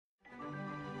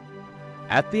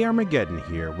at the Armageddon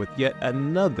here with yet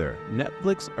another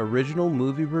Netflix original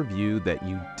movie review that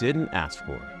you didn't ask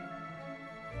for.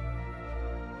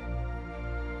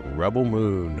 Rebel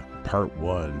Moon, Part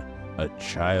 1, A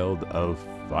Child of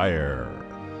Fire.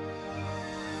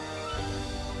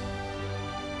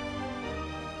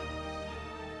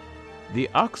 The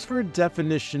Oxford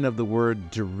definition of the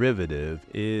word derivative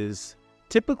is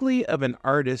typically of an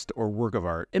artist or work of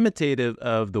art, imitative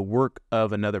of the work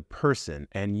of another person,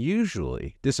 and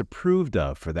usually disapproved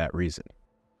of for that reason.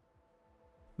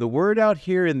 The word out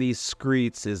here in these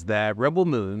streets is that Rebel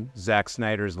Moon, Zack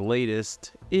Snyder's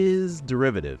latest, is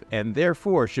derivative and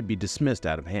therefore should be dismissed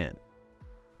out of hand.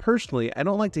 Personally, I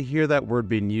don't like to hear that word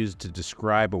being used to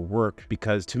describe a work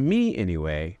because, to me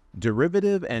anyway,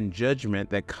 derivative and judgment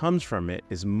that comes from it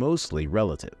is mostly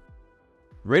relative.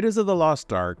 Raiders of the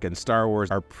Lost Ark and Star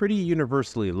Wars are pretty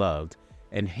universally loved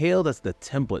and hailed as the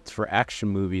templates for action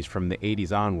movies from the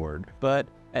 80s onward, but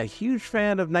a huge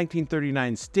fan of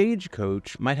 1939's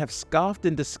Stagecoach might have scoffed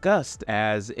in disgust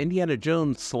as Indiana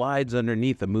Jones slides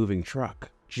underneath a moving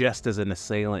truck, just as an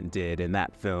assailant did in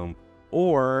that film,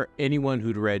 or anyone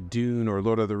who'd read Dune or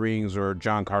Lord of the Rings or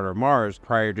John Carter Mars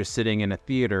prior to sitting in a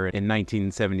theater in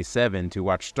 1977 to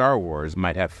watch Star Wars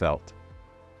might have felt.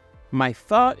 My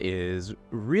thought is,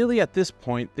 really at this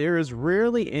point, there is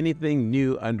rarely anything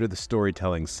new under the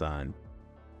storytelling sun.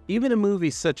 Even a movie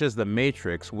such as The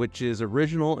Matrix, which is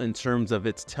original in terms of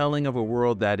its telling of a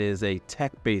world that is a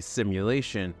tech-based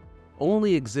simulation,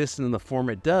 only exists in the form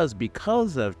it does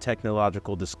because of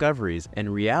technological discoveries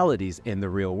and realities in the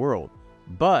real world.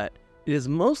 But it is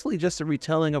mostly just a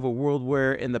retelling of a world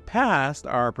where, in the past,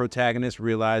 our protagonists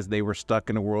realized they were stuck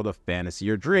in a world of fantasy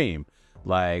or dream,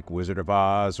 like Wizard of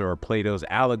Oz or Plato's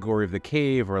allegory of the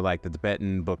cave or like the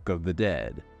Tibetan Book of the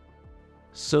Dead.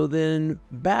 So then,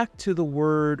 back to the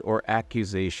word or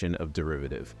accusation of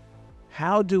derivative.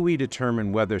 How do we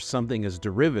determine whether something is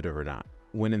derivative or not,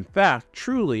 when in fact,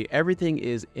 truly, everything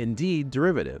is indeed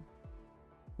derivative?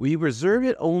 We reserve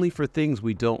it only for things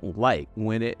we don't like,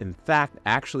 when it in fact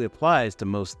actually applies to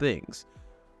most things.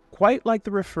 Quite like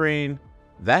the refrain,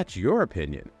 "That's your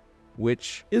opinion,"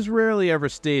 which is rarely ever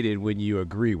stated when you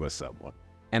agree with someone.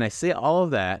 And I say all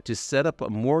of that to set up a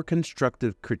more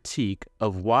constructive critique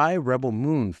of why Rebel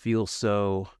Moon feels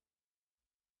so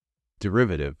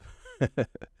derivative.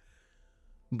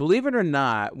 Believe it or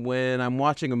not, when I'm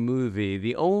watching a movie,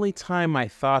 the only time my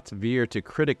thoughts veer to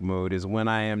critic mode is when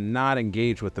I am not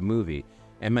engaged with the movie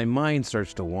and my mind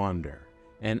starts to wander.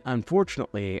 And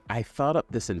unfortunately, I thought up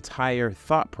this entire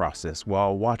thought process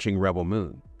while watching Rebel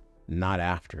Moon, not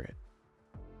after it.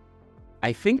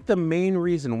 I think the main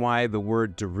reason why the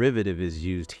word derivative is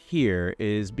used here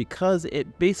is because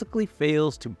it basically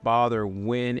fails to bother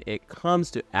when it comes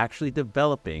to actually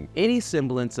developing any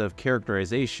semblance of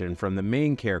characterization from the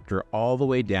main character all the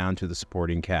way down to the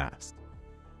supporting cast.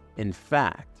 In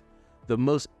fact, the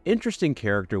most interesting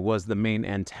character was the main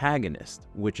antagonist,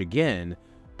 which again,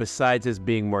 besides his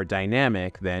being more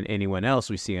dynamic than anyone else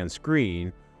we see on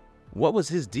screen, what was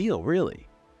his deal really?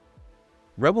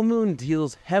 Rebel Moon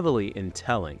deals heavily in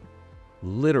telling,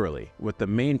 literally, with the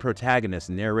main protagonist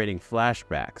narrating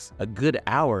flashbacks a good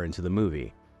hour into the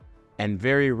movie, and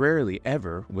very rarely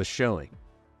ever was showing.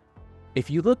 If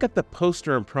you look at the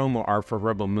poster and promo art for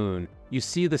Rebel Moon, you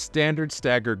see the standard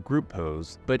staggered group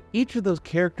pose, but each of those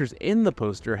characters in the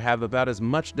poster have about as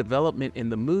much development in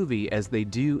the movie as they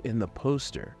do in the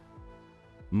poster.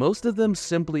 Most of them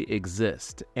simply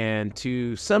exist, and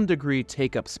to some degree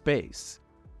take up space.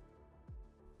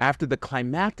 After the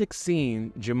climactic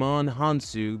scene, Jimon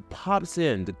Hansu pops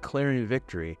in declaring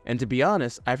victory, and to be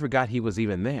honest, I forgot he was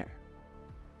even there.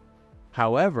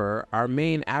 However, our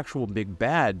main actual big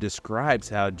bad describes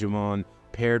how Jimon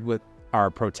paired with our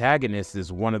protagonist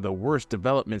is one of the worst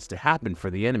developments to happen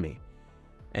for the enemy.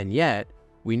 And yet,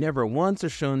 we never once are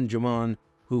shown Jimon,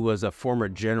 who was a former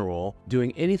general,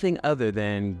 doing anything other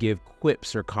than give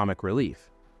quips or comic relief,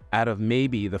 out of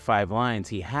maybe the 5 lines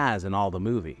he has in all the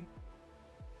movie.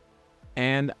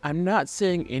 And I'm not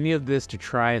saying any of this to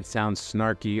try and sound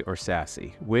snarky or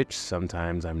sassy, which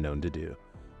sometimes I'm known to do.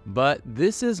 But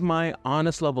this is my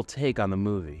honest level take on the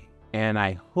movie, and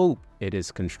I hope it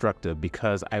is constructive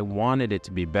because I wanted it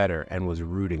to be better and was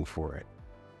rooting for it.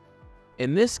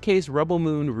 In this case, Rebel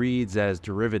Moon reads as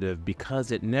derivative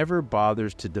because it never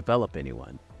bothers to develop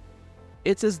anyone.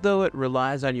 It's as though it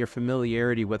relies on your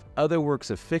familiarity with other works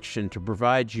of fiction to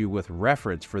provide you with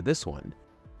reference for this one.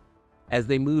 As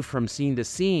they move from scene to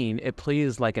scene, it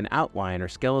plays like an outline or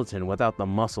skeleton without the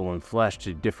muscle and flesh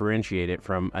to differentiate it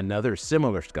from another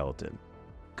similar skeleton.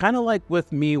 Kind of like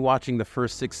with me watching the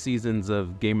first 6 seasons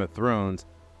of Game of Thrones,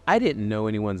 I didn't know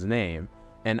anyone's name,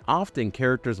 and often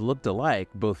characters looked alike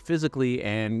both physically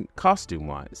and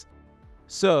costume-wise.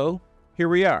 So, here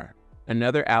we are.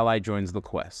 Another ally joins the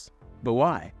quest. But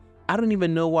why? I don't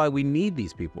even know why we need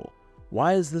these people.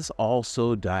 Why is this all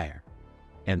so dire?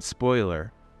 And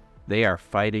spoiler, they are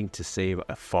fighting to save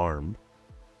a farm.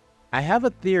 I have a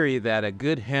theory that a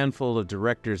good handful of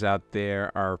directors out there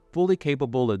are fully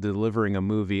capable of delivering a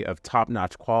movie of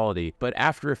top-notch quality, but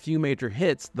after a few major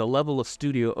hits, the level of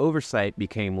studio oversight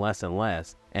became less and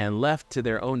less, and left to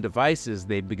their own devices,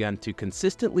 they've begun to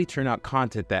consistently turn out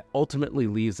content that ultimately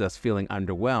leaves us feeling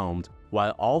underwhelmed,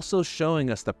 while also showing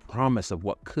us the promise of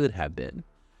what could have been.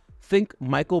 Think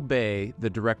Michael Bay, the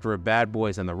director of Bad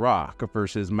Boys and The Rock,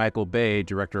 versus Michael Bay,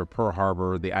 director of Pearl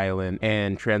Harbor, The Island,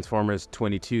 and Transformers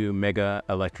 22 Mega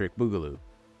Electric Boogaloo.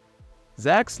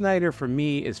 Zack Snyder, for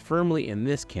me, is firmly in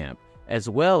this camp, as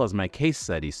well as my case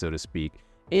study, so to speak,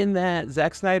 in that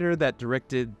Zack Snyder that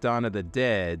directed Dawn of the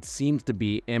Dead seems to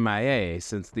be MIA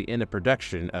since the end of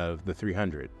production of The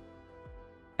 300.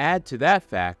 Add to that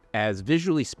fact, as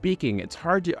visually speaking, it's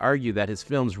hard to argue that his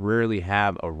films rarely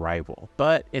have a rival.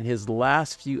 But in his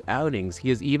last few outings, he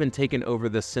has even taken over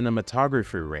the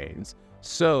cinematography reins.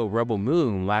 So Rebel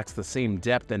Moon lacks the same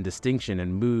depth and distinction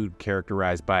and mood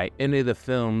characterized by any of the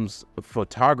films'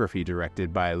 photography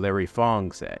directed by Larry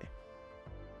Fong, say.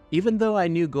 Even though I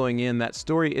knew going in that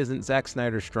story isn't Zack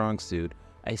Snyder's strong suit,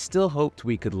 I still hoped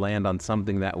we could land on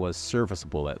something that was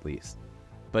serviceable at least.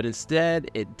 But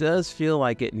instead, it does feel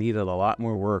like it needed a lot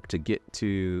more work to get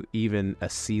to even a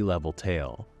C-level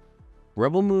tale.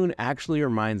 Rebel Moon actually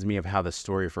reminds me of how the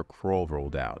story for Kroll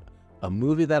rolled out, a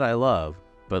movie that I love,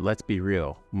 but let's be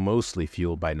real, mostly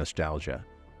fueled by nostalgia.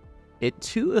 It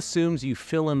too assumes you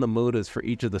fill in the motives for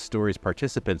each of the story's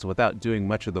participants without doing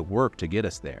much of the work to get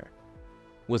us there.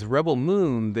 With Rebel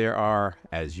Moon, there are,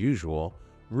 as usual,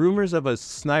 rumors of a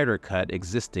Snyder cut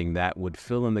existing that would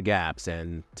fill in the gaps,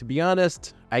 and to be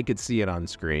honest, I could see it on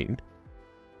screen.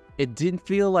 It didn't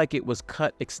feel like it was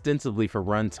cut extensively for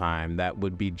runtime that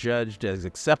would be judged as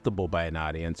acceptable by an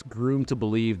audience groomed to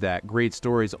believe that great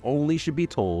stories only should be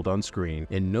told on screen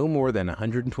in no more than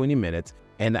 120 minutes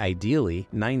and ideally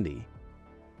 90.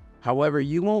 However,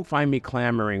 you won't find me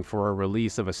clamoring for a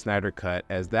release of a Snyder Cut,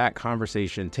 as that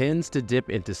conversation tends to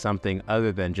dip into something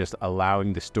other than just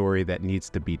allowing the story that needs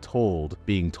to be told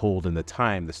being told in the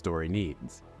time the story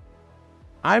needs.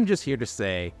 I'm just here to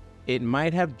say, it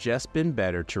might have just been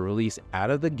better to release out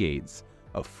of the gates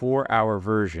a 4-hour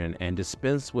version and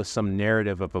dispense with some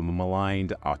narrative of a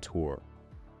maligned auteur.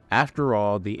 After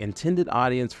all, the intended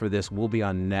audience for this will be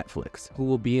on Netflix, who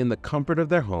will be in the comfort of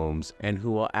their homes and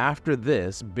who will after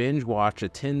this binge watch a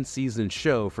 10-season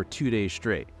show for 2 days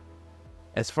straight.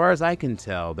 As far as I can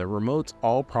tell, the remotes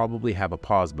all probably have a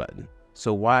pause button,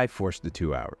 so why force the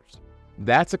 2 hours?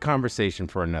 That's a conversation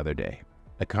for another day,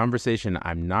 a conversation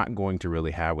I'm not going to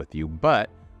really have with you, but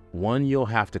one you'll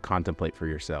have to contemplate for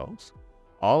yourselves.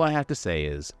 All I have to say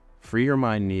is, free your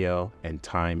mind, Neo, and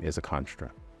time is a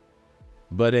construct.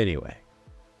 But anyway,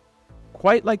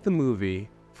 quite like the movie,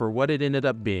 for what it ended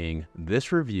up being,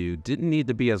 this review didn't need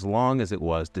to be as long as it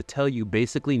was to tell you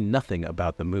basically nothing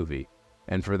about the movie,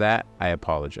 and for that, I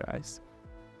apologize.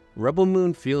 Rebel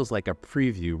Moon feels like a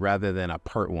preview rather than a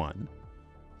part 1.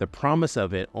 The promise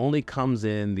of it only comes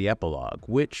in the epilogue,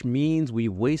 which means we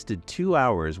wasted 2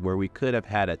 hours where we could have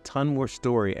had a ton more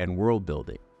story and world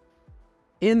building.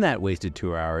 In that wasted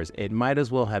 2 hours, it might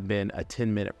as well have been a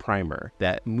 10-minute primer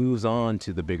that moves on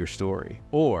to the bigger story,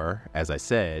 or, as I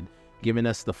said, giving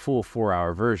us the full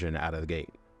 4-hour version out of the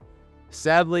gate.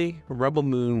 Sadly, Rebel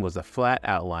Moon was a flat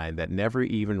outline that never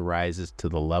even rises to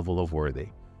the level of worthy,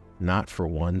 not for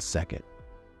 1 second.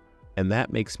 And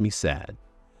that makes me sad,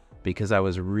 because I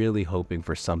was really hoping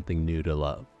for something new to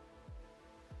love.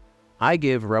 I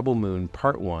give Rebel Moon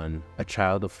Part 1 a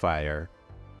Child of Fire.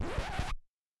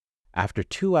 After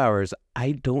 2 hours,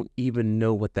 I don't even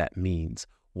know what that means.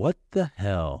 What the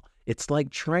hell? It's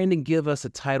like trying to give us a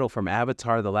title from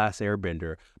Avatar: The Last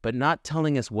Airbender, but not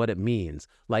telling us what it means.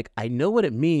 Like, I know what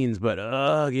it means, but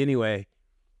anyway.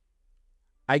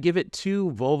 I give it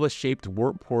 2 vulva-shaped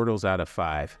warp portals out of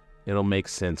 5. It'll make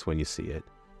sense when you see it.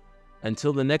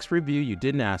 Until the next review you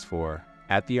didn't ask for,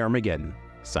 at the Armageddon,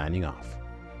 signing off.